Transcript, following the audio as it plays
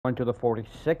On to the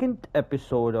 42nd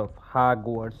episode of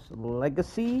Hogwarts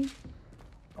Legacy.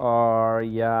 Or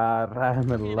yeah,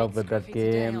 I'm in love with that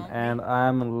game, and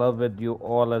I'm in love with you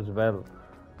all as well.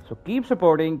 So keep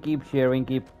supporting, keep sharing,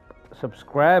 keep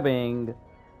subscribing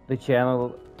the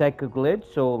channel Tech Glitch.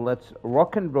 So let's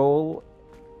rock and roll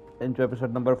into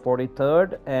episode number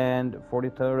 43rd and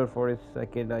 43rd or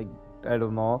 42nd. I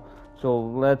don't know. So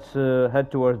let's head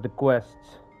towards the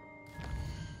quests.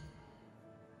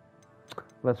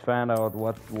 Let's find out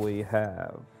what we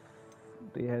have.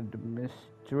 They had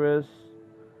mistress.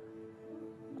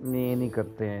 नहीं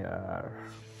करते हैं यार.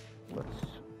 Let's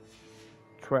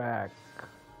track.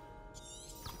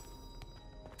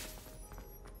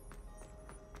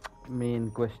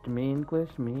 Main quest.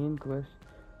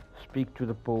 Speak to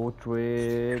the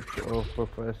portrait of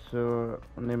Professor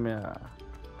Nimia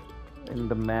in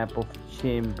the map of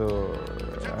chamber.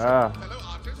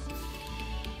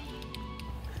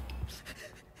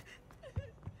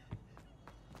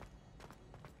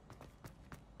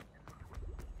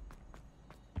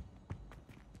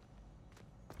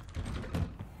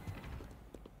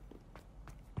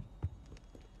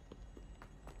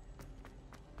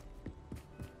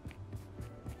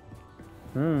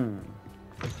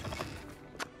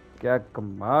 क्या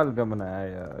कमाल का बनाया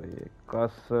यार ये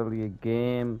कासल ये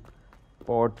गेम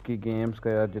पोर्टकी गेम्स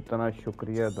का यार जितना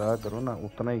शुक्रिया अदा करो ना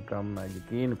उतना ही कम है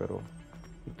यकीन करो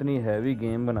इतनी हैवी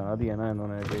गेम बना दिया ना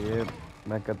इन्होंने कि ये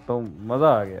मैं कहता हूँ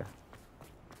मज़ा आ गया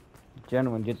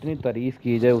जेन्युइन जितनी तारीफ़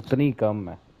की जाए उतनी ही कम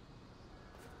है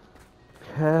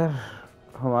खैर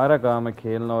हमारा काम है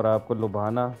खेलना और आपको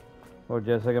लुभाना और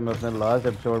जैसा कि मैं अपने लास्ट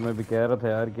एपिसोड में भी कह रहा था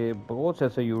यार कि बहुत से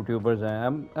ऐसे यूट्यूबर्स हैं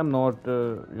I am not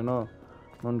you know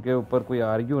उनके ऊपर कोई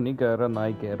आर्ग्यू नहीं कर रहा ना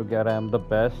ही कह रहा आई एम द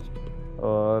बेस्ट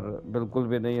और बिल्कुल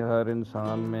भी नहीं हर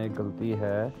इंसान में गलती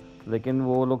है लेकिन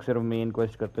वो लोग सिर्फ मेन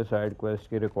क्वेस्ट करते साइड क्वेस्ट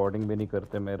की रिकॉर्डिंग भी नहीं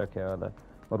करते मेरा ख्याल है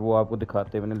और वो आपको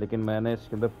दिखाते भी नहीं लेकिन मैंने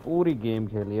इसके अंदर पूरी गेम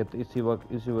खेली है तो इसी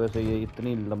वजह से ये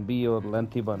इतनी लंबी और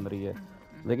लेंथी बन रही है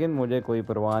लेकिन मुझे कोई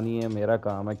परवाह नहीं है मेरा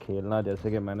काम है खेलना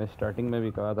जैसे कि मैंने स्टार्टिंग में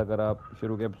भी कहा था अगर आप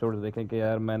शुरू के एपिसोड देखें कि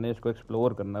यार मैंने इसको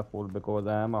एक्सप्लोर करना है full because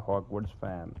I am a Hogwarts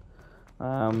fan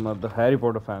I am the Harry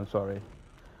Potter fan sorry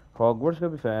Hogwarts का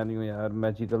भी फ़ैन ही हूँ यार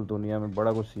मैजिकल दुनिया में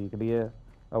बड़ा कुछ सीख लिया है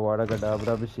अवाड़ा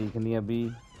गडाबड़ा भी सीखनी है अभी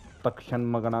तक्षण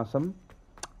मगनासम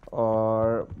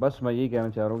और बस मैं यही कहना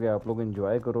चाह रहा हूँ कि आप लोग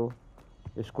एंजॉय करो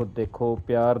इसको देखो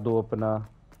प्यार दो अपना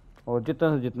और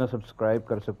जितना से जितना सब्सक्राइब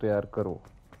कर सकते हो यार करो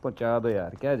पहुँचा दो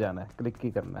यार क्या जाना है क्लिक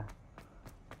ही करना है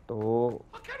तो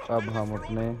अब हम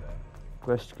अपने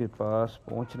क्वेस्ट के पास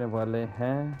पहुँचने वाले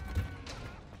हैं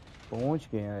पहुँच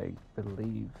गए हैं I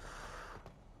believe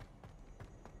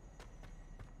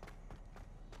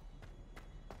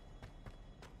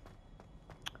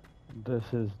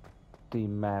this is the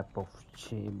map of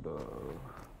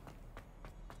chamber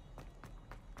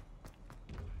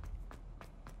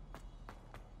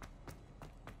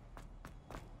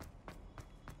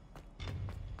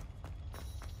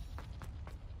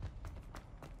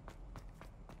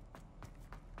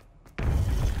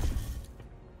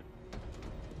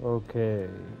Okay.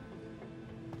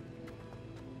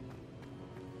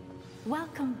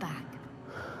 Welcome back.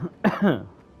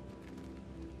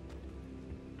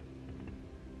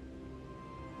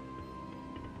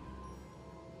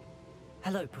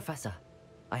 Hello, Professor.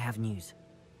 I have news.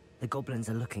 The goblins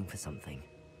are looking for something.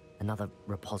 Another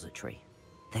repository.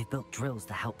 They've built drills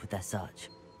to help with their search.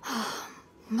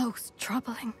 Most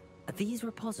troubling. Are these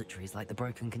repositories like the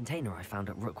broken container I found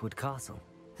at Rookwood Castle?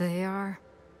 They are.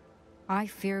 I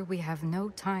fear we have no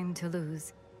time to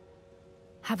lose.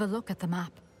 Have a look at the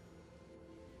map.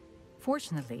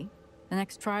 Fortunately, the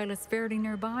next trial is fairly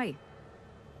nearby.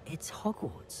 It's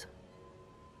Hogwarts.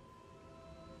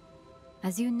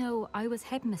 As you know, I was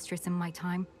headmistress in my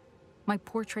time. My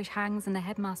portrait hangs in the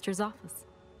headmaster's office.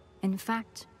 In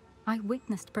fact, I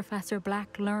witnessed Professor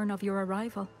Black learn of your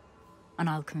arrival. And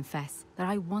I'll confess that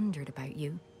I wondered about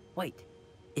you. Wait,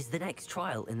 is the next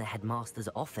trial in the headmaster's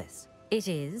office? It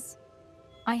is.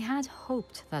 I had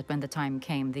hoped that when the time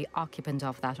came, the occupant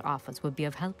of that office would be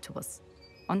of help to us.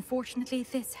 Unfortunately,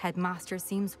 this headmaster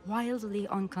seems wildly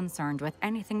unconcerned with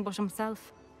anything but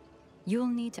himself. You'll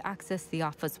need to access the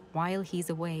office while he's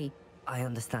away. I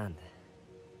understand.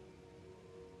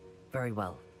 Very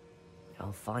well.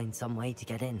 I'll find some way to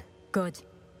get in. Good.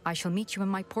 I shall meet you in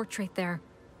my portrait there.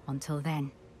 Until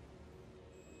then.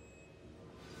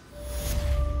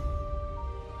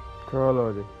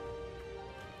 Prologue.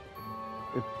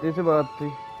 इतनी सी बात थी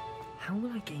How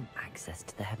will I gain access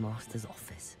to the headmaster's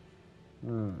office?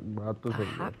 बात तो सही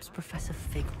है Perhaps Professor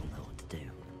Fig will know what to do.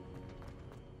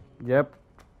 Yep.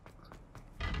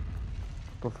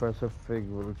 Professor Fig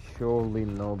will surely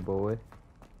know, boy.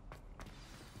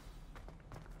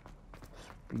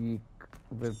 Speak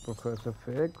with Professor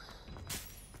Figs.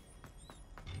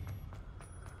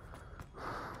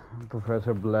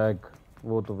 Professor black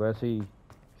वो तो वैसे ही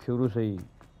शुरू से ही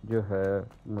जो है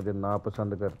मुझे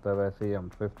नापसंद करता है, वैसे ही हम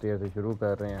 5th ईयर से शुरू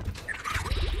कर रहे हैं।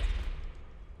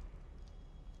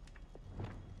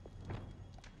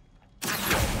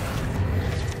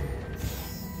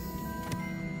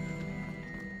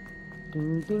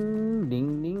 डिंग डिंग डिंग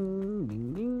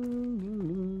डिंग डिंग डिंग डिंग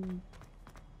डिंग।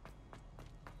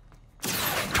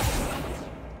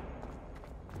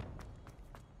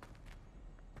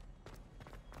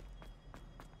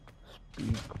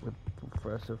 Speak with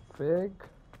Professor Fig.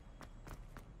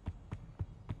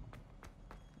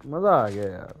 मजा आ गया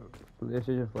यार।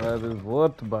 PlayStation 5 is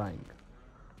worth buying.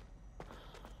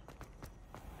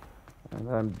 And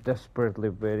I'm desperately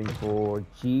waiting for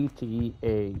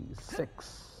GTA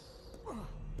 6.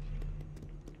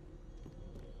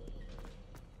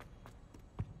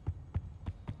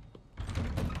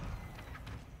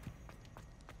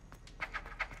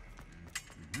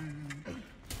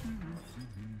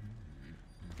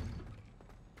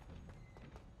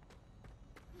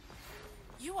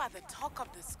 You are the talk of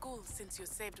the school since you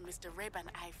saved Mr. Rabe and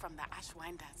I from the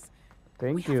Ashwinders.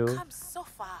 Thank We you. have come so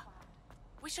far.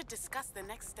 We should discuss the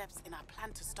next steps in our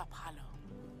plan to stop Harlow.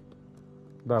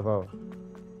 Bravo.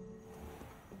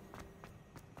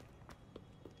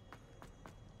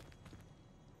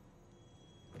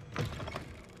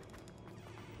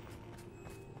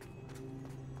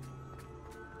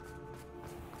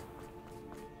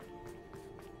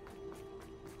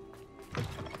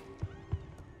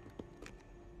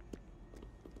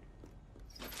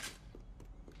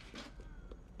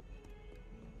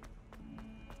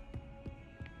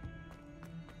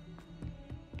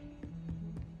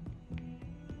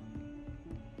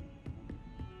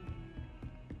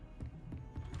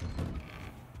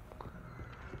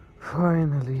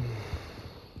 Finally.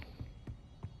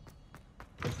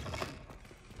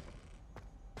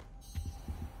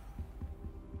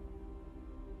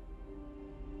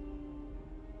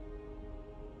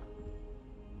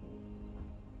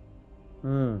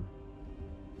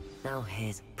 Now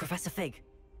here's Professor Fig.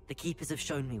 The Keepers have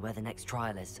shown me where the next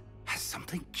trial is. Has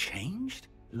something changed?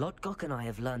 Lodgok and I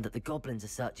have learned that the goblins are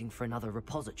searching for another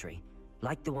repository,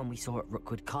 like the one we saw at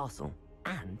Rookwood Castle.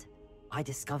 And I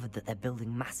discovered that they're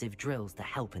building massive drills to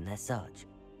help in their search.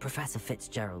 Professor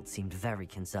FITZGERALD seemed very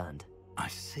concerned. I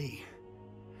see.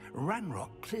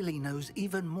 Ranrock clearly knows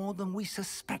even more than we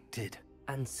suspected.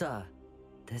 And sir,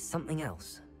 there's something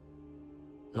else.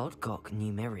 Lodgok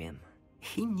knew Miriam.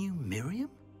 He knew Miriam?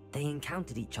 They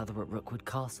encountered each other at Rookwood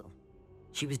Castle.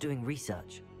 She was doing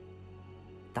research.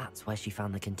 That's where she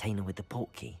found the container with the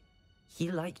portkey.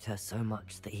 He liked her so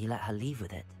much that he let her leave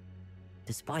with it,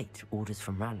 despite orders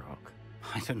from Ranrock.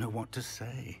 I don't know what to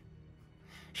say.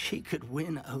 She could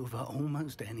win over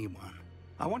almost anyone.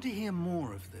 I want to hear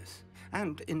more of this.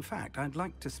 And, in fact, I'd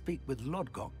like to speak with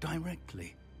Lodgok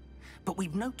directly. But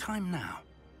we've no time now.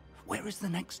 Where is the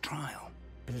next trial?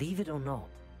 Believe it or not,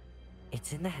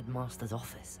 it's in the headmaster's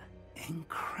office.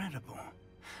 Incredible.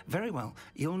 Very well,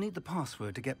 you'll need the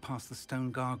password to get past the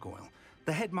stone gargoyle.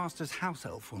 The headmaster's house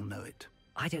elf will know it.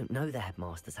 I don't know the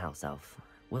headmaster's house elf.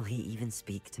 Will he even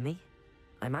speak to me?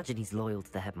 I imagine he's loyal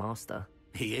to the headmaster.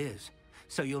 He is.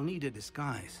 So you'll need a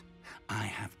disguise. I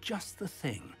have just the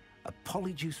thing. A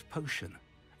polyjuice potion.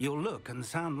 You'll look and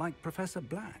sound like Professor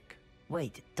Black.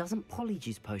 Wait, doesn't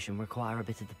Polyjuice Potion require a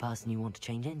bit of the person you want to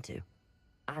change into?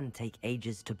 And take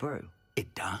ages to brew?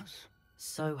 It does?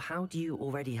 So how do you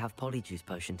already have Polyjuice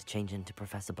Potion to change into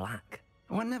Professor Black?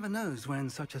 One never knows when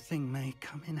such a thing may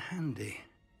come in handy.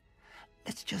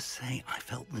 Let's just say I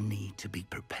felt the need to be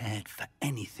prepared for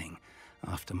anything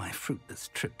after my fruitless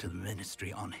trip to the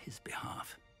Ministry on his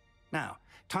behalf. Now,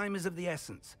 time is of the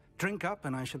essence. Drink up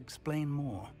and I shall explain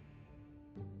more.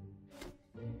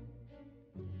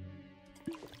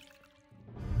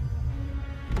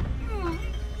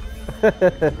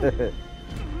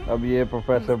 अब ये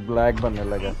professor black बनने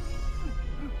लगा।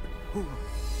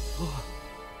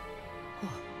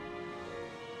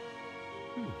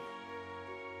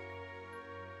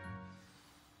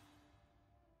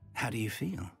 How do you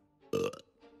feel?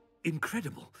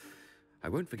 Incredible. I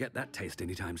won't forget that taste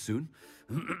anytime soon.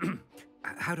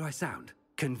 How do I sound?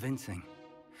 Convincing.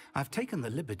 I've taken the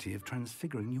liberty of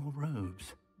transfiguring your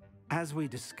robes. As we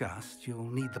discussed, you'll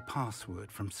need the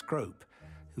password from Scrope,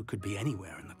 who could be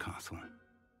anywhere in the castle.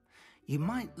 You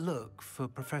might look for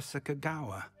Professor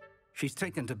Kagawa. She's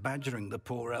taken to badgering the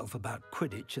poor elf about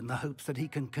Quidditch in the hopes that he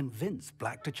can convince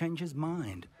Black to change his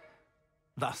mind.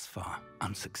 Thus far,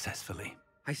 unsuccessfully.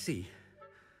 I see.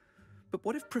 But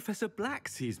what if Professor Black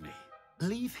sees me?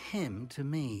 Leave him to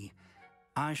me.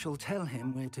 I shall tell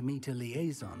him where to meet a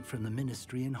liaison from the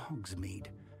Ministry in Hogsmeade.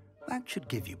 That should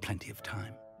give you plenty of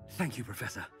time. Thank you,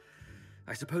 Professor.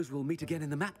 I suppose we'll meet again in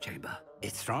the map chamber.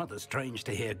 It's rather strange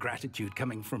to hear gratitude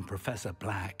coming from Professor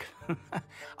Black.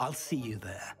 I'll see you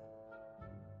there.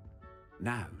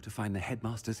 Now to find the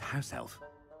headmaster's house elf.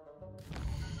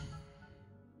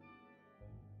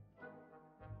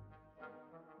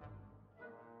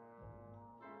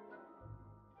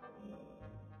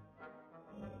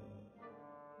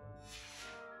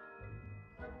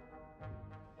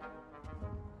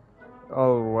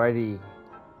 Alrighty.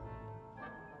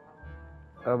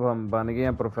 अब हम बन गए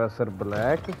हैं professor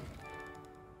black,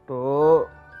 तो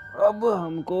अब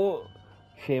हमको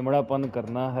शेमड़ापन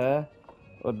करना है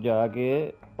और जाके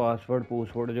पासवर्ड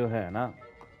पूसवर्ड जो है ना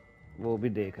वो भी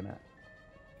देखना है।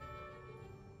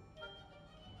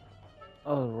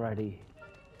 Alrighty,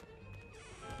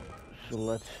 so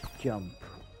let's jump.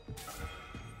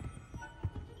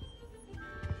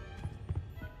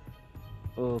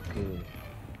 Okay,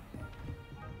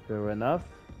 fair enough.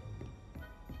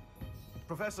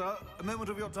 Professor, a moment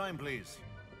of your time, please.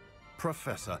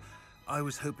 Professor, I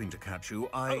was hoping to catch you.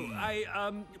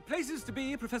 Places to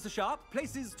be, Professor Sharp.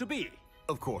 Places to be.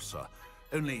 Of course, sir.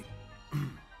 Only,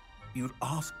 you'd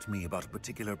asked me about a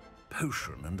particular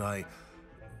potion, and I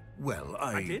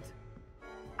did?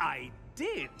 I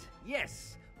did,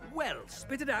 yes. Well,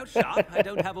 spit it out, Sharp. I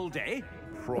don't have all day.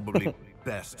 Probably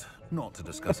best not to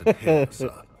discuss it here,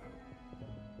 sir.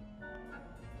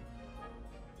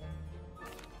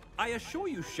 I assure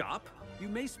you, Sharp, you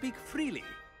may speak freely.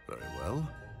 Very well.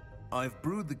 I've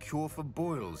brewed the cure for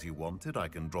boils you wanted. I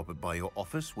can drop it by your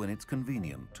office when it's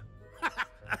convenient.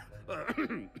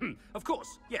 Of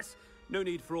course, yes. No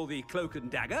need for all the cloak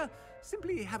and dagger.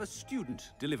 Simply have a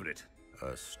student deliver it.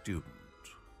 A student.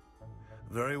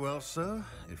 Very well, sir,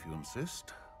 if you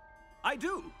insist. I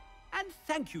do. And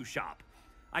thank you, Sharp.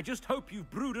 I just hope you've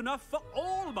brewed enough for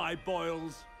all my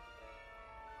boils.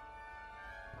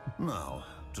 Now,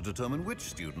 to determine which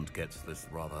student gets this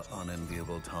rather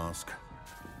unenviable task.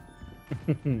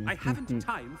 I haven't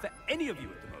time for any of you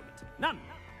at the moment. None.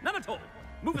 None at all.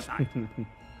 Move aside.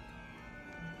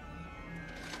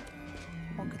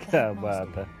 क्या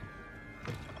बात है।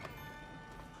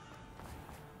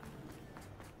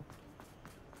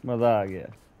 मजा आ गया।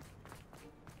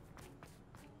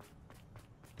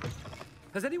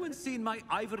 Has anyone seen my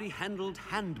ivory-handled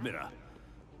hand mirror?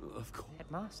 Of course.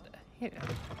 Headmaster, here.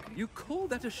 You call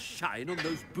that a shine on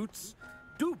those boots?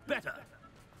 Do better.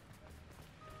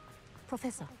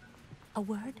 Professor, a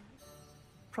word?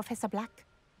 Professor Black?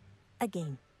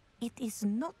 Again, it is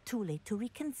not too late to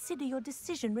reconsider your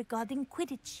decision regarding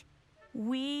Quidditch.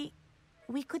 We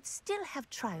could still have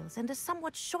trials and a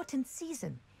somewhat shortened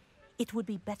season. It would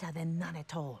be better than none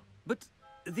at all. But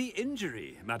the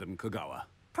injury, Madam Kogawa.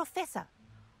 Professor,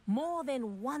 more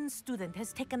than one student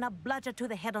has taken a bludger to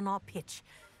the head on our pitch.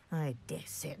 I dare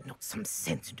say it knocked some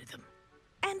sense into them.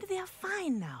 And they're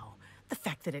fine now. The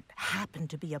fact that it happened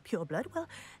to be a pureblood, well,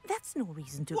 that's no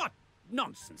reason to... What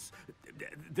nonsense!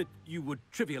 That you would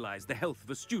trivialize the health of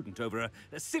a student over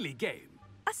a silly game.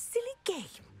 A silly game?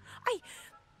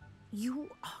 You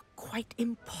are quite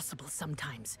impossible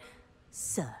sometimes.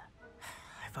 Sir,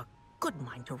 I've a good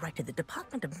mind to write to the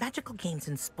Department of Magical Games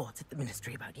and Sports at the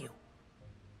Ministry about you.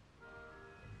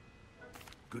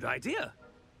 Good idea.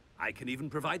 I can even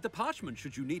provide the parchment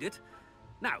should you need it.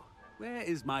 Now, where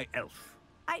is my elf?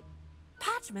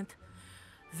 Parchment?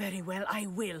 Very well, I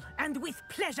will, and with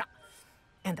pleasure.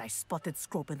 And I spotted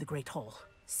Scrope in the Great Hall.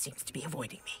 Seems to be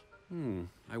avoiding me.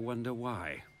 I wonder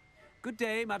why. Good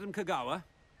day, Madam Kogawa.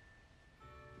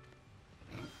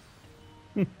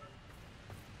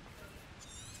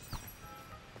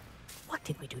 What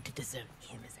did we do to deserve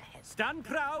him as a head? Stand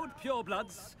proud,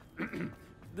 purebloods.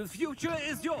 The future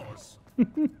is yours.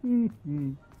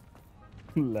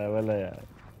 Level है यार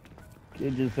कि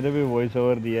जिसने भी voice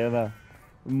over दिया है ना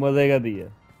मजे का दिया।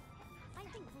 I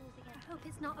think rules again. I hope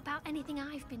it's not about anything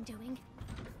I've been doing.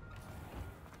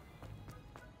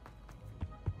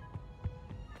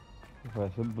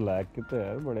 वैसे ब्लैक के तो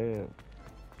यार बड़े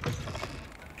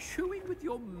Chewing with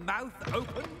your mouth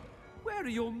open? Where are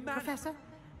your manners? Professor,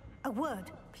 a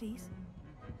word, please.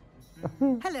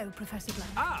 Hello, Professor Black.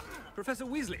 Ah, Professor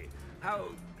Weasley.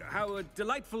 How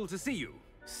delightful to see you.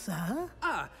 Sir?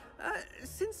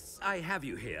 Since I have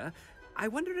you here, I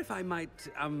wonder if I might,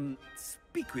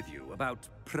 speak with you about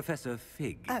Professor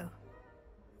Fig. Oh,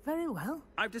 very well.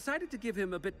 I've decided to give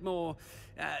him a bit more,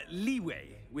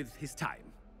 leeway with his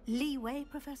time. Leeway,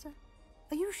 Professor?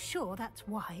 Are you sure that's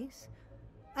wise?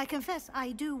 I confess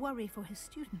I do worry for his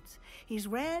students. He's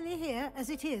rarely here as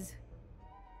it is.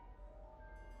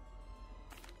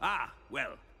 Ah,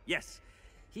 well, yes.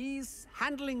 He's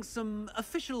handling some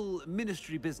official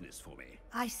ministry business for me.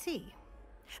 I see.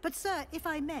 But sir, if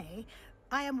I may,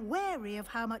 I am wary of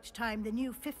how much time the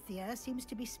new 5th year seems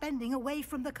to be spending away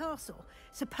from the castle,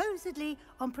 supposedly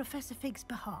on Professor Fig's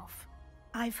behalf.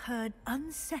 I've heard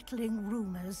unsettling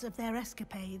rumors of their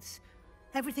escapades.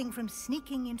 Everything from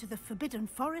sneaking into the Forbidden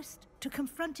Forest to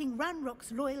confronting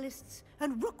Ranrock's loyalists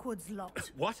and Rookwood's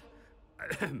lot. What?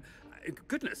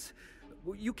 Goodness.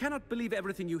 You cannot believe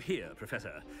everything you hear,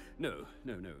 Professor. No,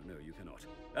 you cannot.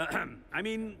 I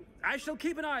mean, I shall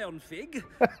keep an eye on Fig.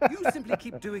 You simply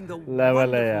keep doing the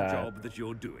wonderful job that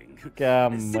you're doing. क्या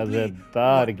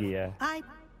मजेदार किया I...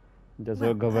 जैसे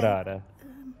वो घबरा रहा है.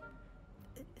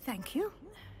 Thank you.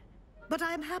 But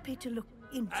I am happy to look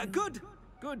into...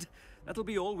 Good. That'll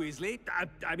be all, Weasley.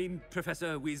 I mean,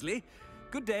 Professor Weasley.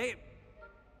 Good day.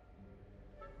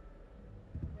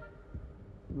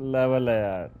 Level है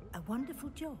यार. A wonderful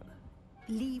job.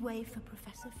 Leeway for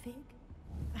Professor Fig.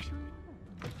 I shall...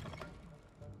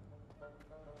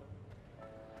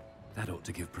 That ought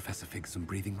to give Professor Fig some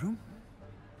breathing room.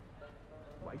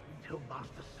 Wait until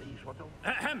Master sees what...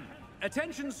 Ahem.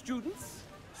 Attention, students.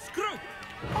 Screw!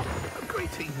 Oh,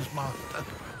 greetings, Master.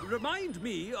 Remind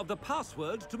me of the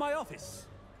password to my office.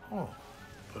 Oh,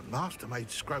 but Master made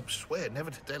Scrope swear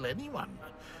never to tell anyone,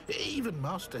 even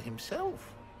Master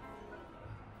himself.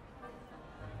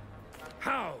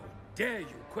 How dare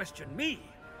you question me?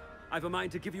 I've a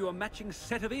mind to give you a matching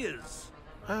set of ears.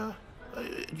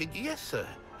 Yes, sir.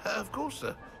 Of course,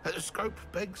 sir. Scrope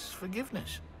begs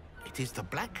forgiveness. It is the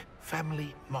Black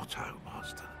family motto,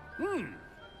 Master.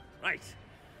 Right.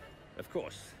 Of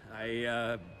course.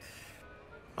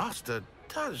 Master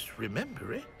does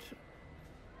remember it.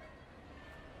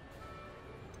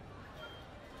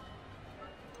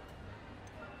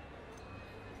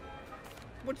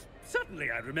 But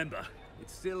certainly I remember.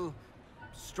 It's still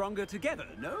stronger together,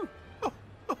 no?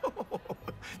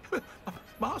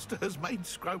 Master has made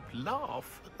Scrope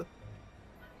laugh.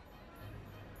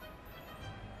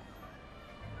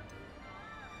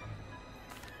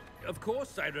 Of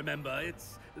course I remember.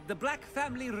 It's the Black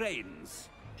family reigns.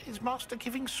 Is Master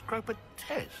giving Scrope a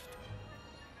test?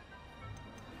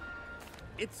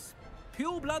 It's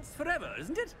purebloods forever,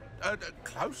 isn't it?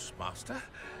 Close, Master.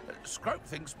 Scrope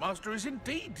thinks Master is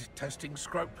indeed testing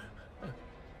Scrope.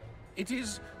 It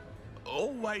is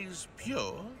always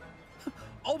pure.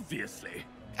 Obviously.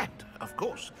 And, of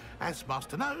course, as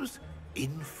Master knows,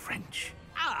 in French.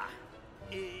 Ah!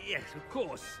 Yes, of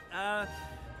course.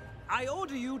 I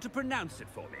order you to pronounce it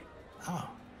for me. Oh.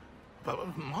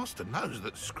 But Master knows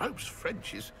that Scrope's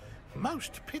French is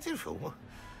most pitiful.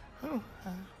 Oh,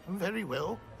 very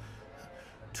well.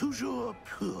 Toujours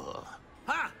pur.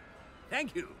 Ha!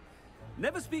 Thank you.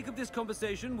 Never speak of this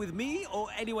conversation with me or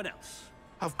anyone else.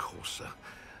 Of course, sir.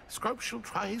 Scrope shall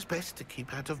try his best to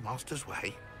keep out of Master's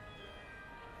way.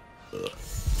 The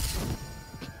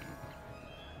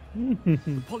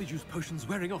polyjuice potion's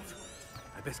wearing off.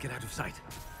 I best get out of sight.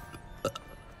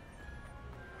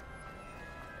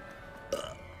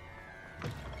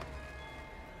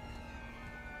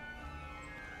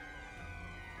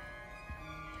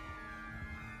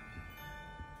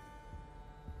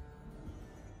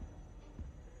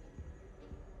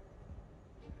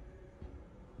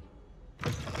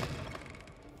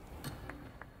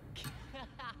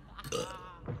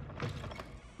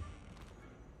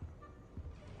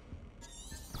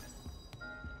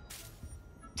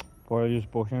 Polyjuice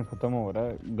potion खत्म हो रहा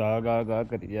है. गा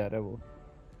करी जा रहा है वो.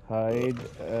 Hide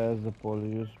as the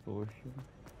polyjuice potion.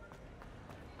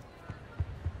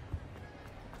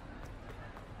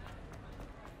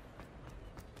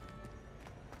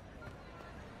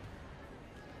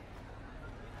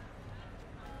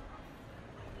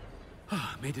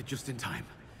 Made it just in time.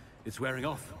 It's wearing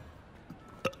off.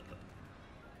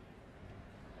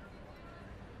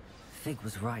 Fig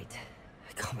was right.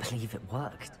 I can't believe it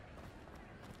worked.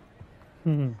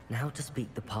 Now to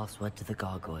speak the password to the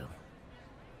gargoyle.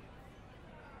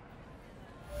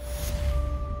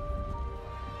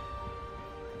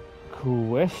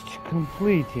 Quest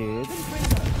completed.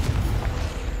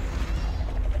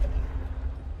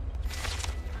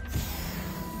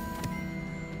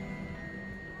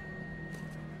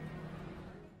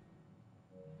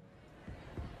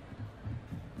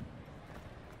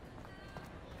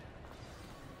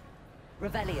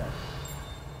 Revelio.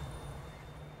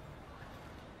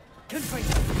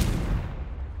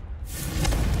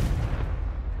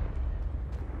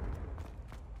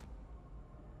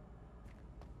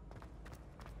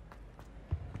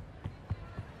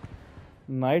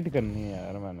 Night करनी है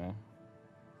यार मैंने।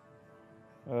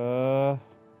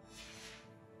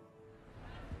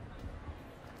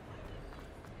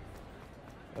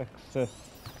 Access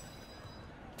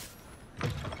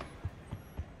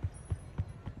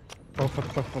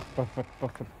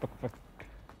perfect.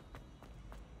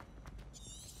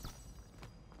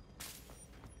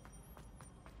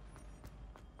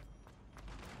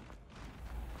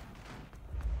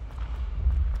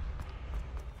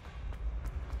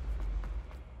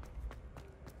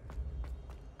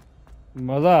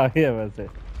 मजा आ गया वैसे।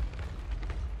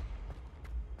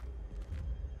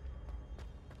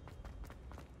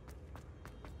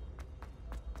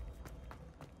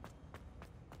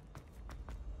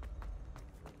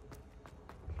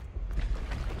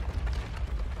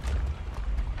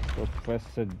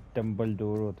 Professor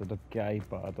Dumbledore होते तो क्या ही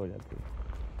बात हो जाती।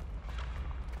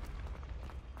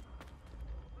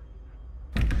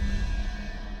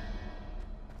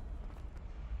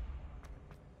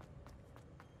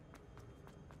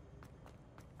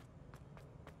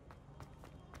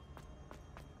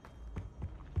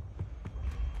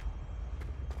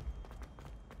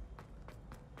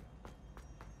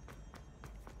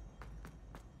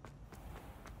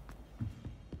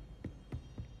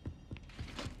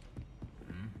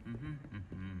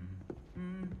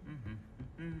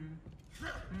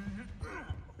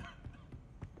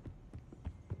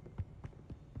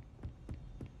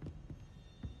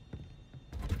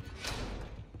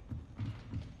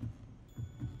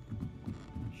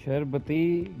 शरबती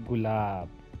गुलाब।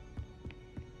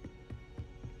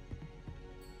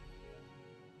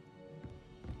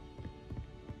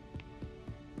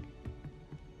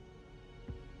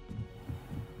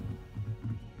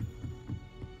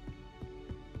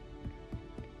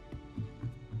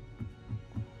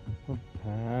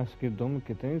 भैंस की दुम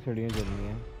कितनी सड़ियाँ जलनी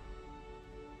है।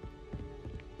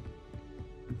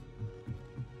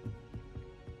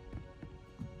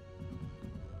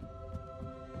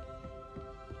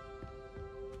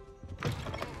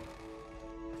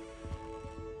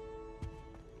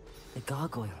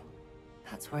 Gargoyle.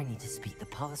 That's where I need to speak the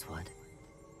password.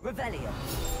 Revelio.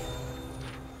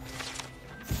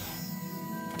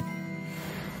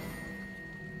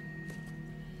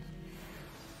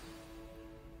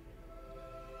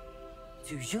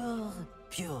 Toujours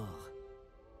pure.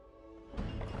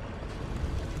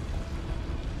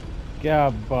 क्या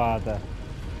बात है।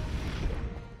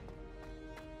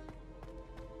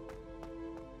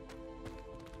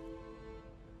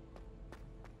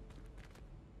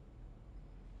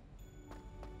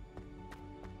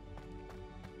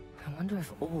 I wonder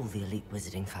if all the elite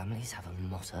wizarding families have a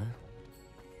motto.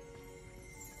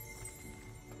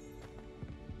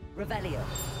 Revelio.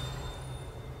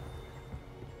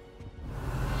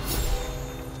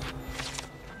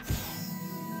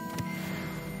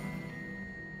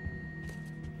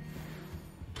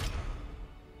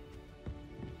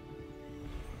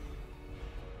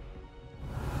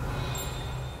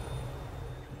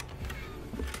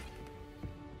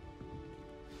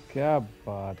 क्या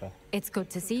बात है। It's good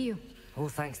to see you. All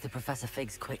thanks to Professor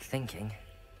Fig's quick thinking.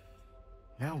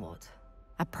 Now what?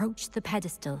 Approach the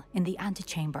pedestal in the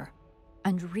antechamber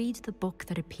and read the book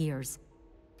that appears.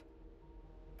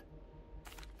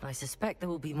 I suspect there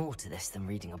will be more to this than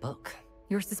reading a book.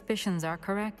 Your suspicions are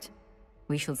correct.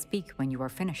 We shall speak when you are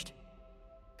finished.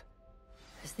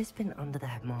 Has this been under the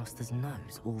headmaster's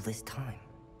nose all this time?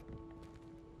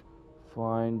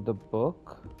 Find the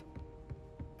book.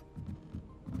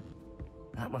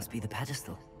 That must be the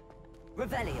pedestal.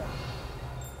 Revelio.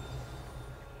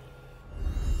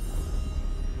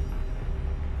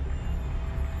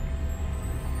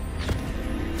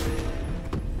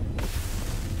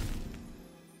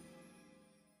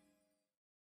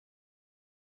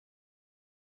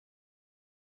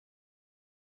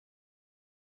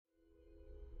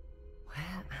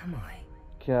 Where am I?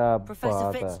 क्या Professor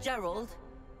बात है। FITZGERALD,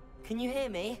 can you hear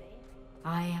me?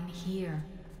 I am here.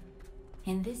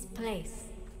 In this place,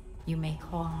 you may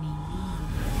call me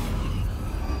Eve.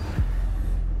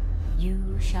 You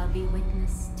shall be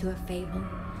witness to a fable.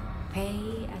 Pay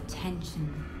attention.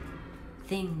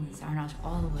 Things are not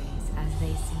always as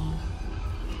they seem.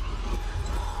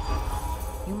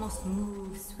 You must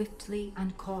move swiftly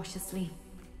and cautiously.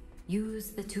 Use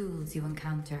the tools you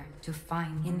encounter to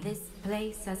find. In this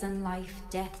place, as in life,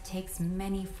 death takes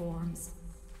many forms.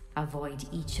 Avoid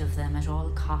each of them at all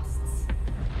costs.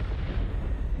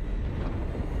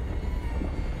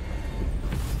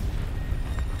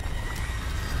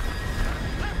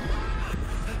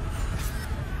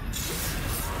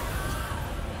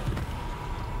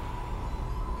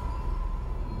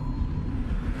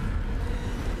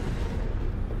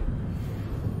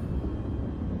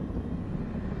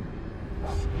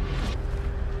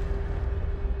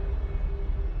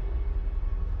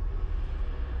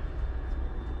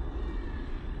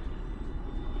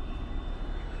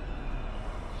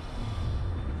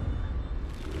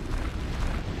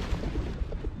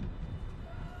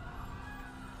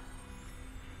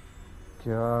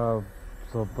 क्या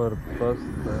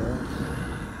जबरदस्त है।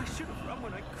 I should have run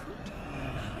when I could.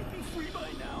 I'd be free by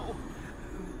now.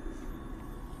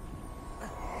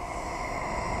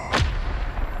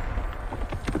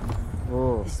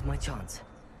 Oh. This is my chance.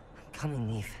 Come in,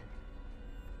 Neve.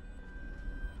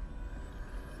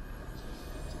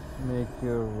 Make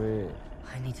your way.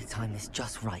 I need to time this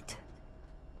just right.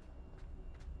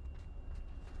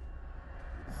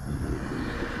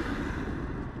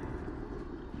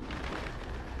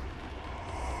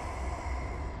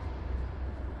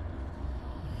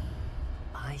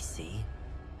 I see.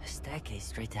 A staircase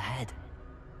straight ahead.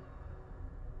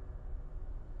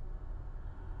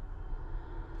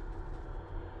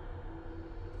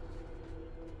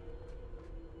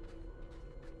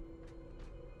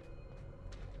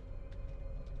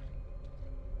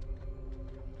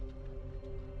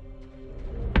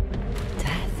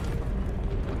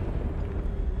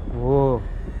 Whoa.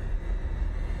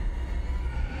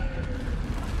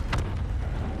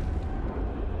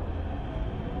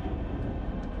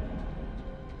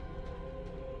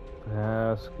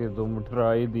 भैंस के तुम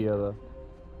उठा ही दिया था।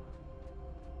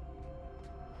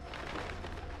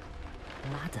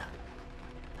 Ladder.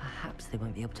 Perhaps they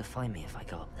won't be able to find me if I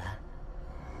go up there.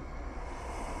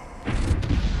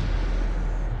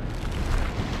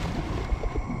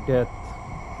 Death.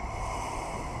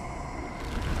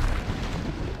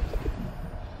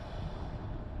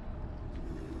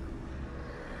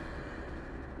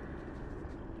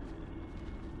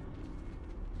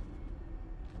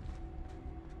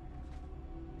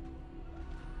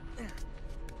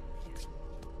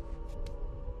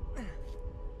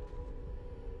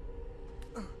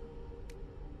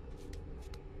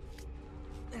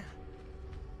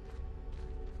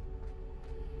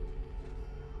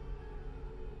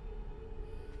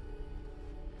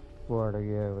 पड़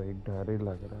गया भाई, डर ही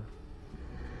लग रहा।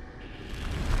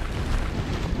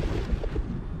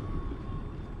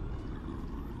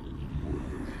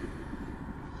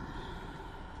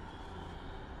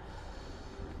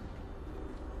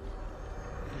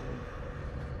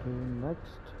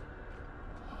 Next.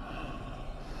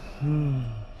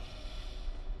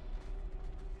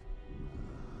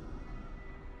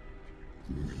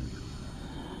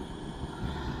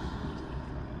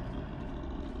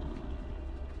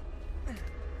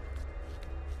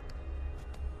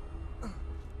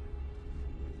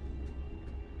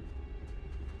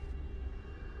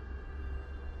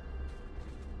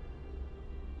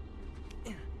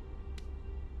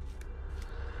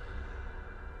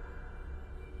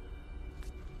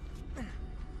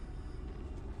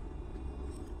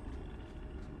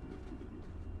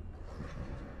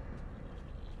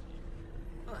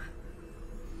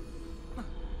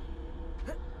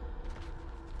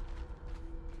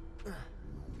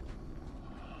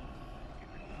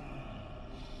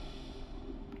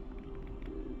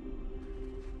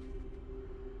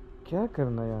 क्या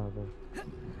करना है यहाँ पे?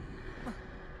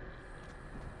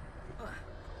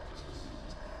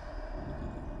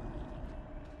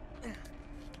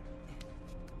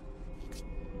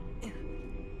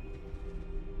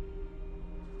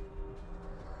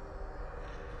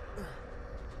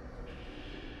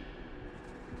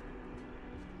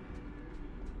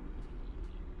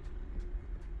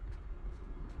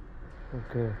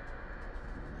 Okay.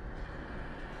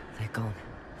 They're gone,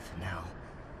 for now.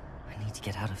 I need to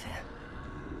get out of here.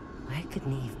 Where could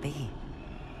Neve be?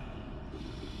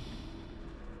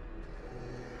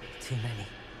 Too many.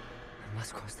 I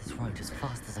must cross this road as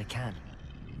fast as I can.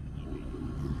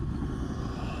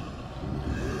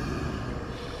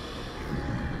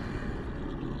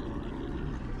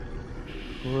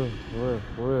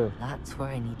 Where? That's where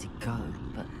I need to go,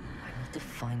 but I need to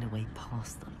find a way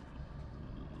past them.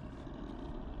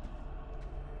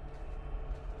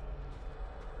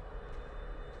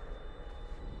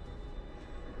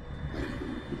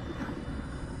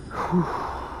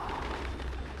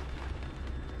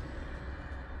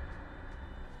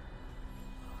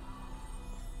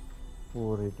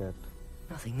 Worried that.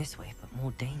 Nothing this way, but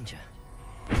more danger.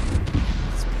 I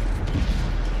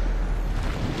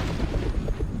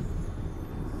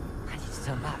need to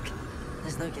turn back.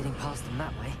 There's no getting past them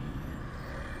that way.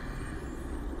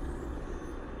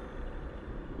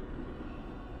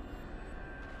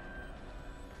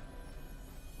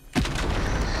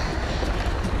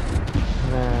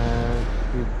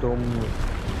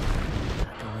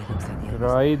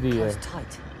 Try the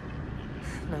tight.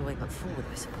 No way but forward,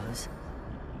 I suppose.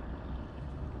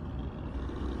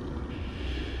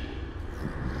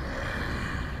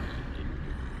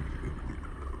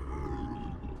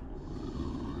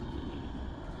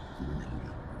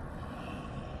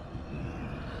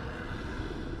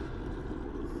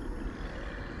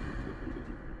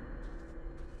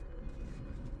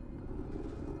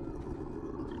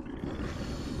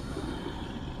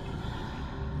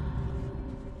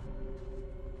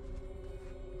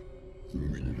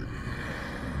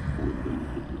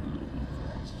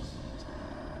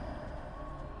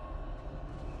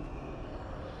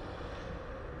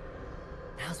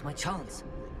 Now's my chance.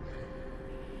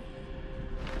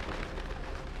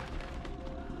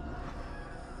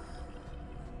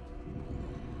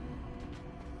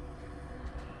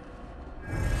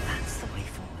 That's the way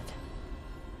forward.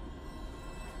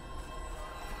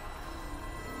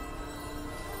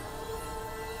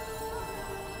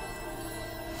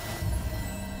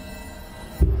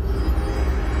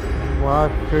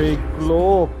 Mastery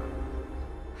cloak.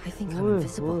 I think I'm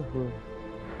invisible.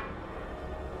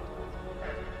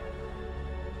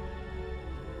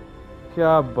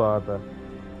 क्या बात है?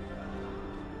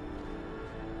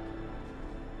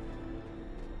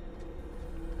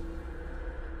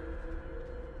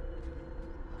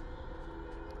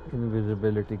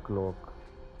 Invisibility cloak.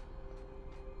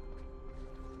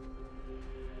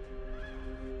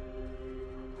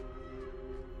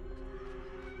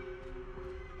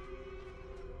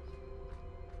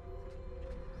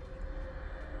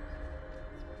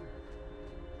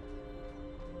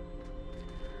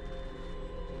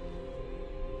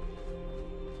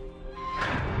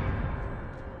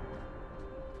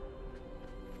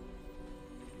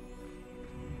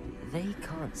 They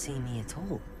can't see me at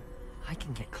all. I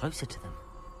can get closer to them.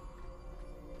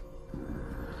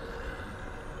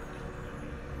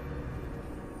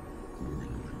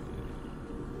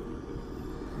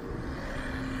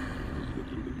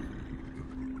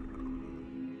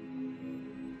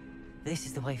 This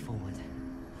is the way forward.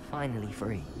 Finally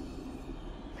free.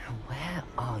 Now where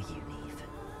are you, Neve?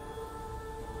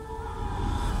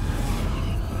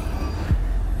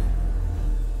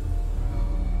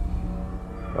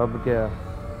 अब क्या?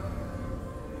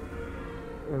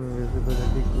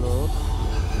 Invisibility cloak.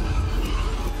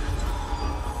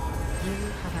 You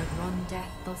have outrun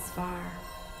death thus far,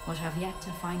 but have yet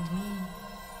to find me.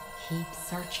 Keep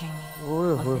searching,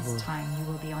 but this time you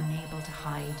will be unable to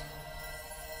hide.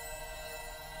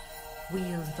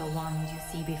 Wield the wand you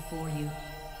see before you.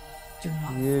 Do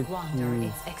not squander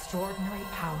its extraordinary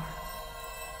power.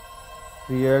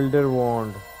 The Elder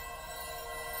Wand.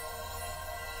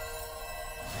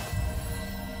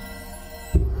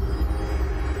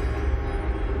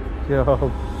 क्या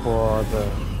बात है?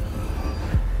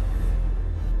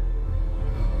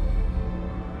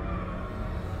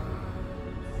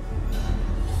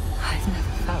 I've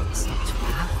never felt such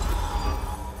power.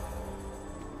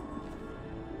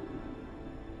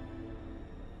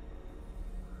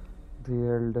 The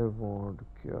Elder Wand.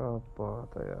 क्या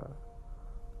बात है यार?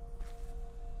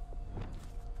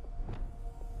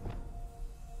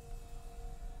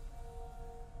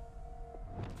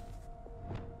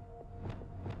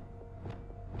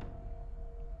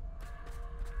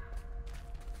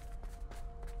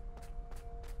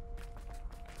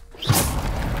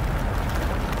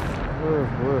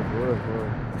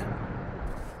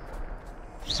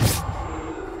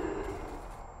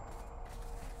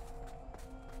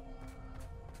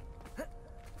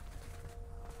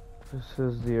 This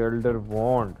is the Elder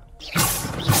Wand.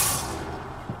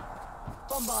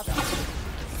 Bombarda.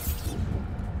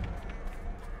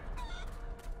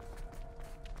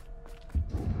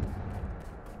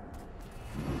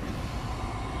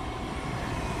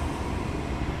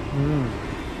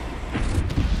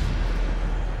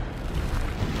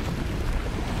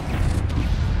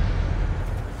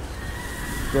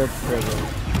 Get together.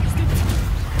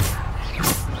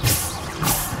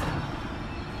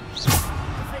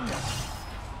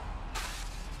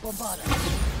 Bombarda.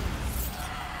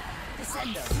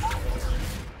 Descender.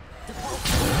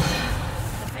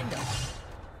 Defender.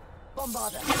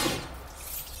 Bombarda.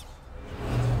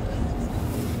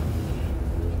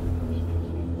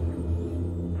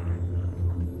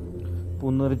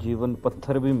 पुनर्जीवन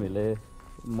पत्थर भी मिले,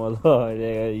 मजा आ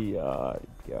जाएगा यार,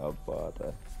 क्या बात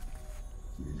है।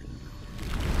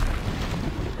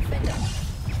 Defender.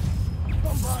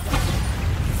 Bombarda.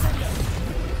 Descender.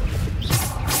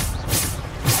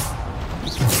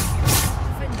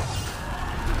 Defender.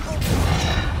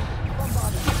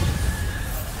 Bombarda.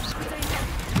 Stupid.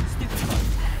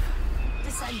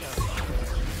 Descender.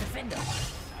 Defender.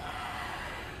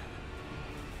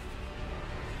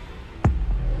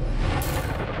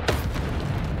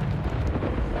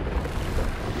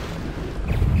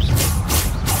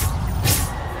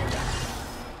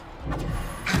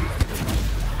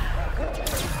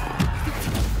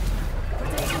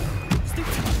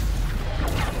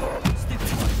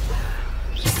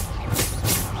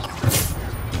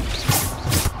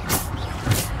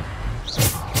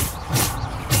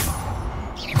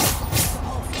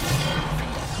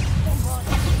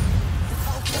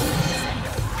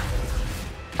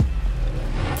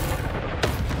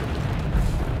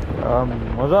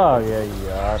 मजा आ गया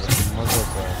यार, मजा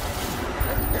आ गया।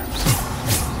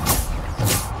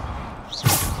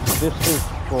 This is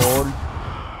called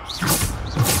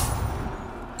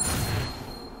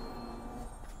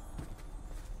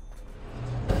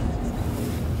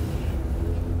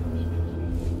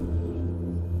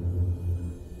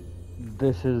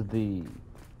this is the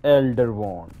Elder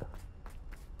Wand.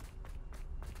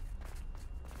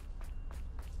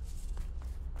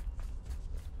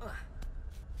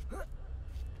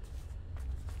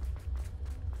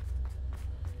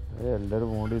 Elder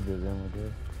Wand ही दे दे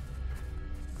मुझे।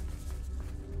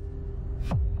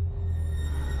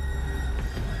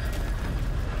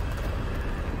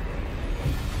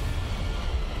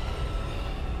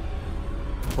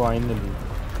 Finally.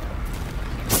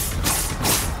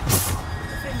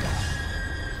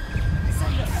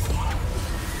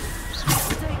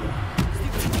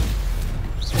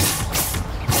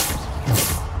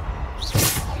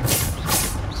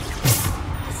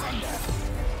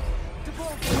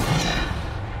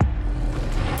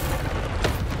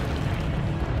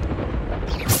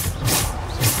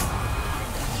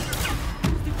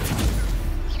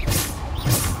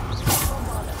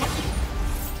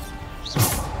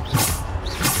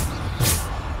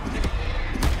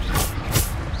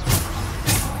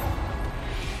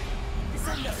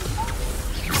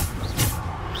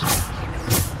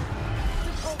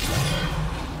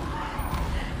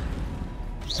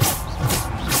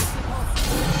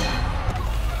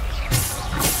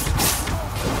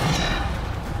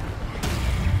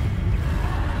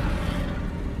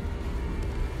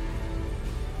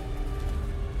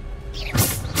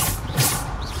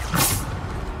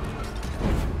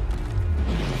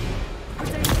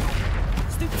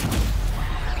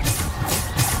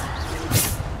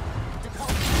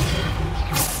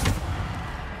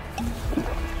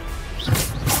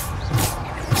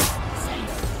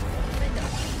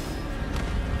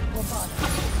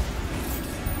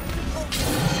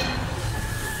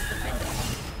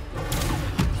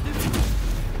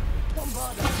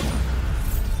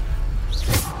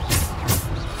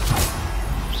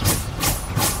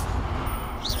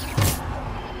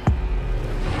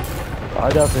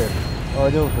 आजा फिर, आ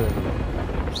जाओ फिर।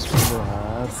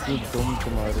 हाँ तुम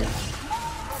तुम्हारी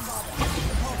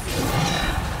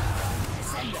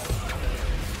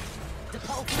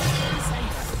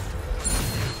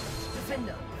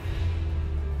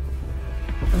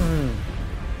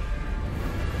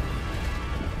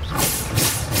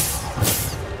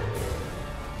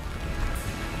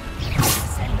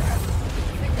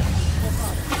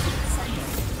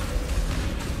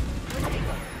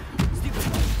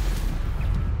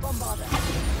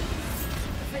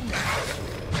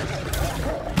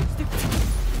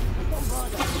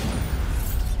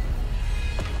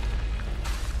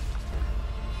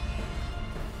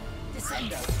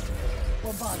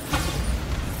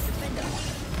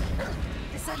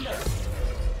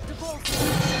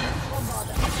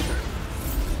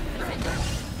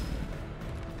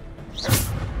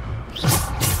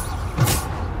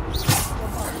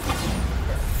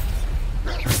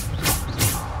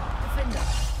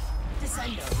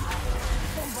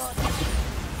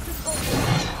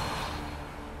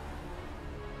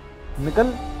निकल।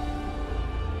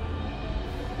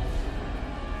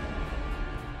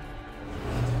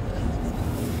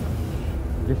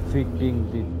 डिफीटिंग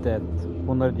द डेथ,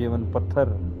 पुनर्जीवन पत्थर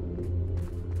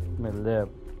मिल जाए।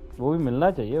 वो भी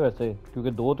मिलना चाहिए वैसे,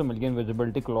 क्योंकि दो तो मिल गए,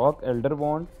 इनविजिबिलिटी क्लॉक, एल्डर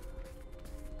बॉन्ड,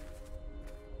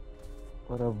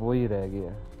 और अब वही रह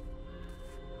गया।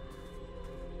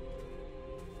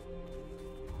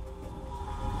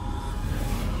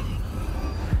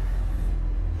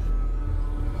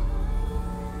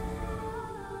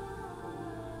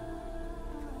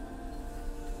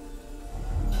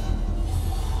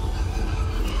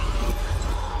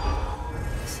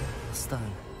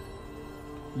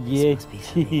 ये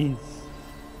चीज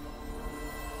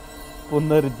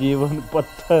पुनर्जीवन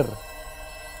पत्थर,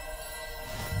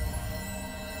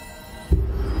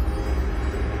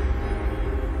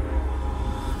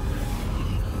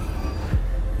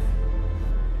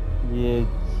 ये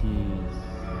चीज।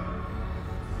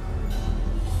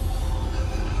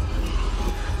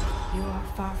 You are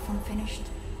far from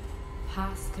finished.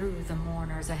 Pass through the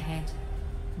mourners ahead.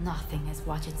 Nothing is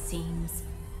what it seems.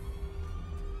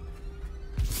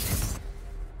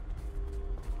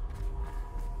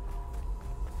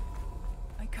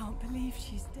 Believe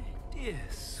she's dead. Dear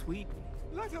sweet.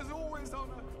 Let us always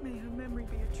honor. May her memory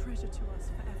be a treasure to us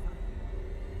forever.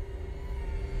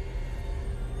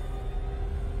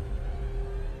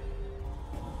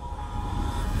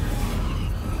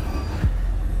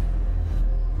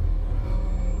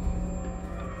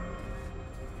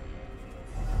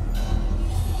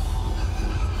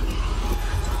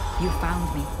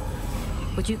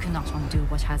 but you cannot undo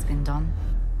what has been done.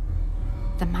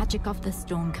 The magic of the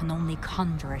stone can only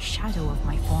conjure a shadow of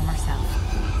my former self.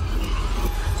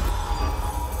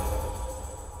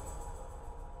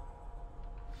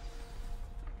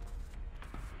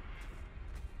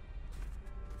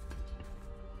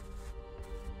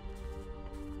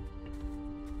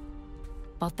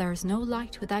 But there's no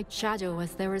light without shadow,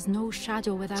 as there is no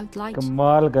shadow without light.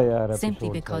 कमाल का यार Simply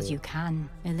episode because था you can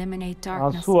eliminate ये।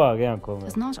 darkness आंसू आ गए आंखों में।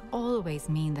 does not always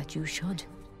mean that you should.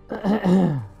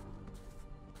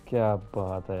 क्या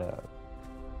बात है यार,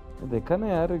 देखा ना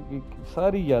यार,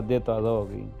 सारी यादें ताज़ा हो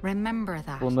गई। Remember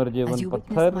that पुनर्जीवन as you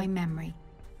witness पत्थर, my memory.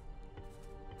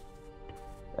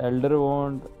 एल्डर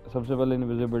वॉन्ड, सबसे पहले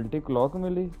इनविजिबिलिटी क्लॉक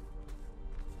मिली।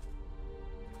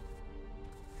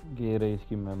 ये रही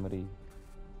इसकी मेमोरी।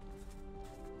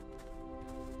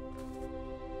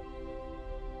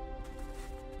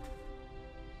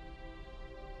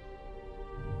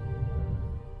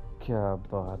 क्या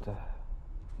बात है।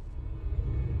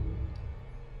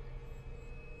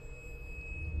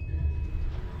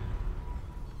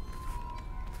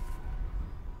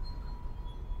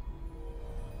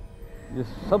 ये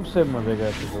सबसे मजे का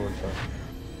एपिसोड था।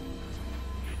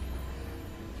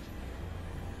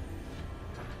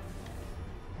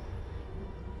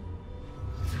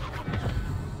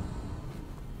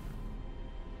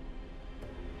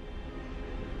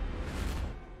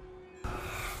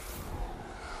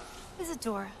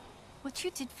 Isadora, what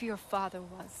you did for your father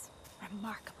was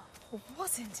remarkable.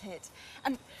 Wasn't it?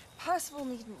 And Percival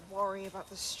needn't worry about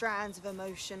the strands of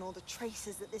emotion or the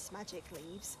traces that this magic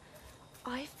leaves.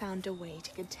 I found a way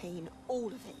to contain all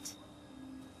of it.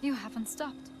 You haven't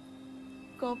stopped.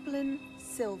 Goblin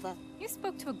Silver. You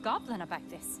spoke to a goblin about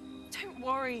this. Don't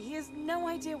worry, he has no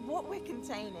idea what we're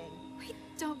containing. We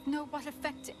don't know what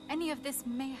effect any of this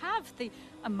may have. The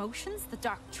emotions, the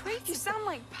dark traits. You sound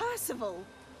like Percival.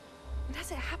 And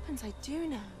as it happens, I do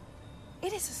know.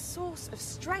 It is a source of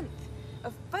strength,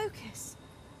 of focus.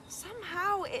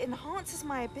 Somehow it enhances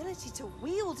my ability to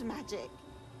wield magic.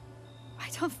 I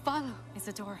don't follow,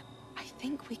 Isadora. I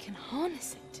think we can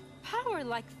harness it. Power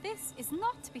like this is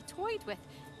not to be toyed with.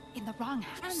 In the wrong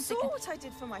hands. You saw what I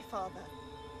did for my father.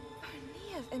 Oh,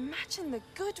 Nia, imagine the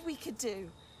good we could do.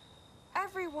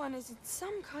 Everyone is in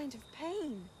some kind of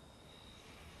pain.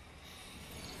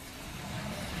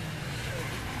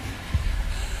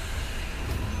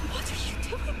 What are you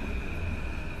doing?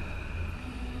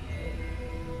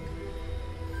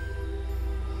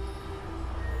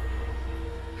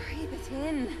 Breathe it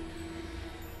in.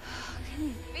 Can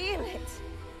you feel it?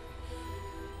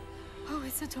 Oh,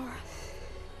 Isadora.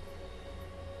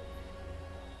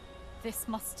 This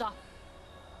must stop.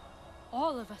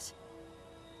 All of it.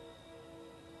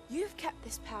 You've kept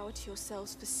this power to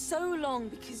yourselves for so long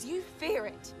because you fear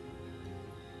it.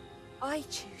 I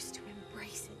choose to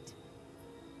embrace it.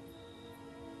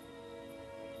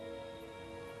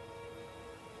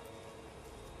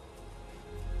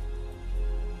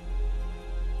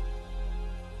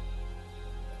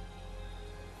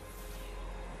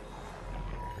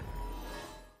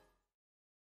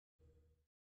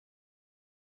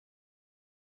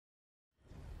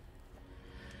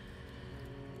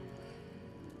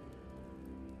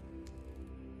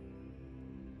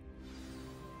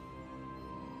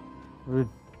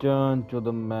 Return to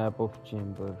the map of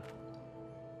chamber.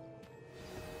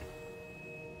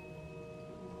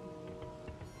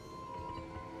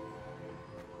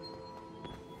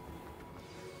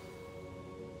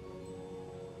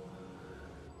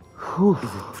 Is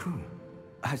it true?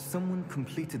 Has someone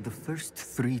completed the first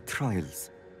 3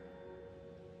 trials?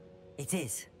 It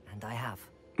is, and I have.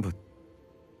 But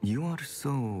you are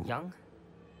so... Young?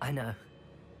 I know.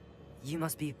 You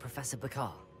must be Professor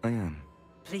Bakar. I am.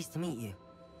 Pleased to meet you.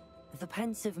 The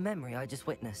pensive memory I just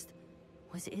witnessed,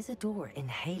 was Isadora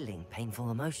inhaling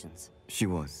painful emotions? She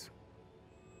was.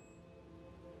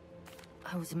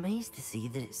 I was amazed to see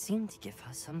that it seemed to give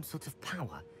her some sort of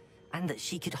power, and that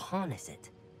she could harness it.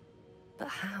 But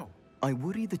how? I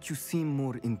worry that you seem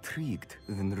more intrigued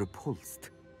than repulsed.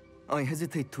 I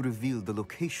hesitate to reveal the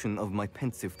location of my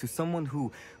pensive to someone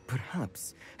who,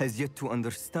 perhaps, has yet to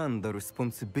understand the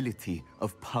responsibility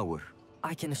of power.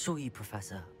 I can assure you,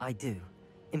 Professor, I do.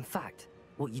 In fact,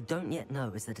 what you don't yet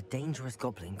know is that a dangerous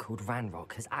goblin called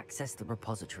Ranrock has accessed the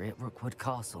repository at Rookwood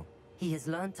Castle. He has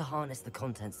learned to harness the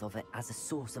contents of it as a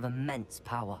source of immense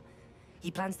power.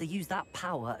 He plans to use that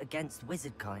power against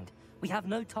wizardkind. We have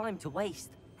no time to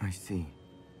waste. I see.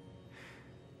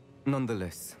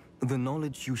 Nonetheless, the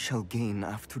knowledge you shall gain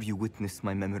after you witness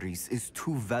my memories is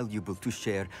too valuable to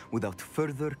share without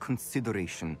further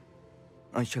consideration.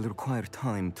 I shall require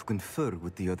time to confer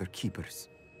with the other keepers.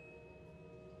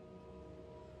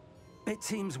 It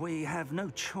seems we have no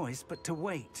choice but to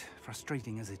wait,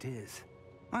 frustrating as it is.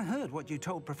 I heard what you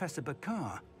told Professor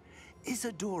Bakar.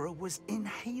 Isadora was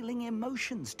inhaling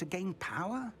emotions to gain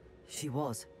power? She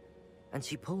was. And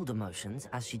she pulled emotions,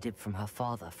 as she did from her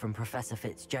father, from Professor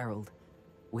FITZGERALD,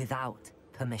 without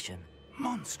permission.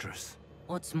 Monstrous.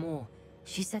 What's more,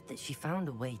 she said that she found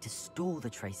a way to store the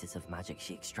traces of magic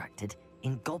she extracted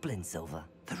in goblin silver.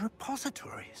 The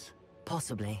repositories?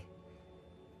 Possibly.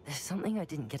 There's something I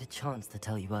didn't get a chance to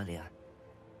tell you earlier.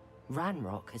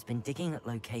 Ranrock has been digging at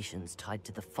locations tied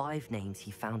to the 5 names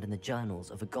he found in the journals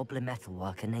of a goblin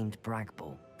metalworker named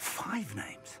Bragball. 5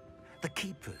 names? The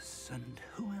Keepers, and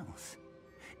who else?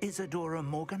 Isadora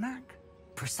Morganac?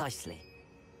 Precisely.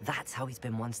 That's how he's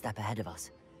been one step ahead of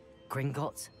us.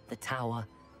 Gringotts, the Tower,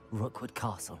 Rookwood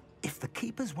Castle. If the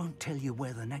Keepers won't tell you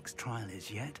where the next trial is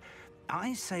yet,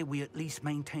 I say we at least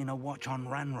maintain a watch on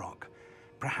Ranrock.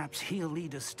 Perhaps he'll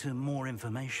lead us to more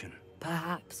information.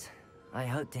 Perhaps. I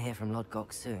hope to hear from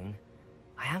Lodgok soon.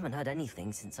 I haven't heard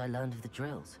anything since I learned of the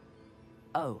drills.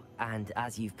 Oh, and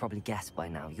as you've probably guessed by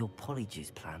now, your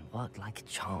Polyjuice plan worked like a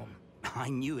charm. I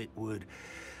knew it would.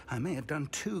 I may have done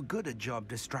too good a job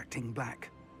distracting Black.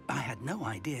 I had no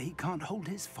idea he can't hold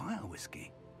his fire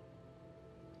whiskey.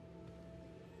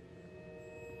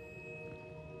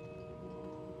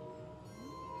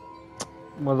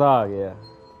 मजा आ गया.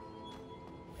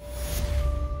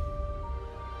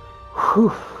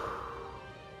 Whew.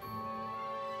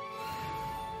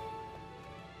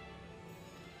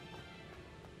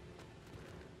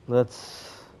 Let's.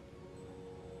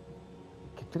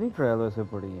 कितनी trial वैसे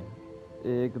पड़ी हैं?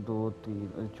 1, 2,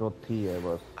 3, चौथी है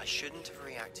बस. I shouldn't have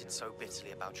reacted so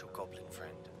bitterly about your goblin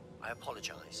friend. I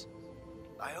apologize.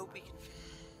 I hope we can.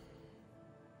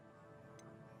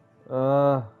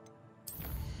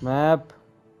 Map.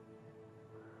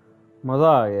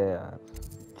 मजा आ गया यार.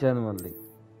 Genuinely.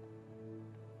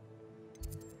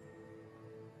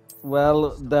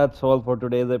 Well, that's all for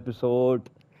today's episode.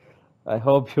 I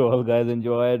hope you all guys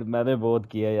enjoyed. मैंने बहुत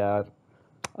किया यार.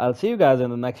 I'll see you guys in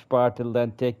the next part. Till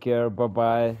then, take care. Bye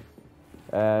bye.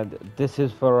 And this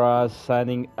is for us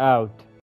signing out.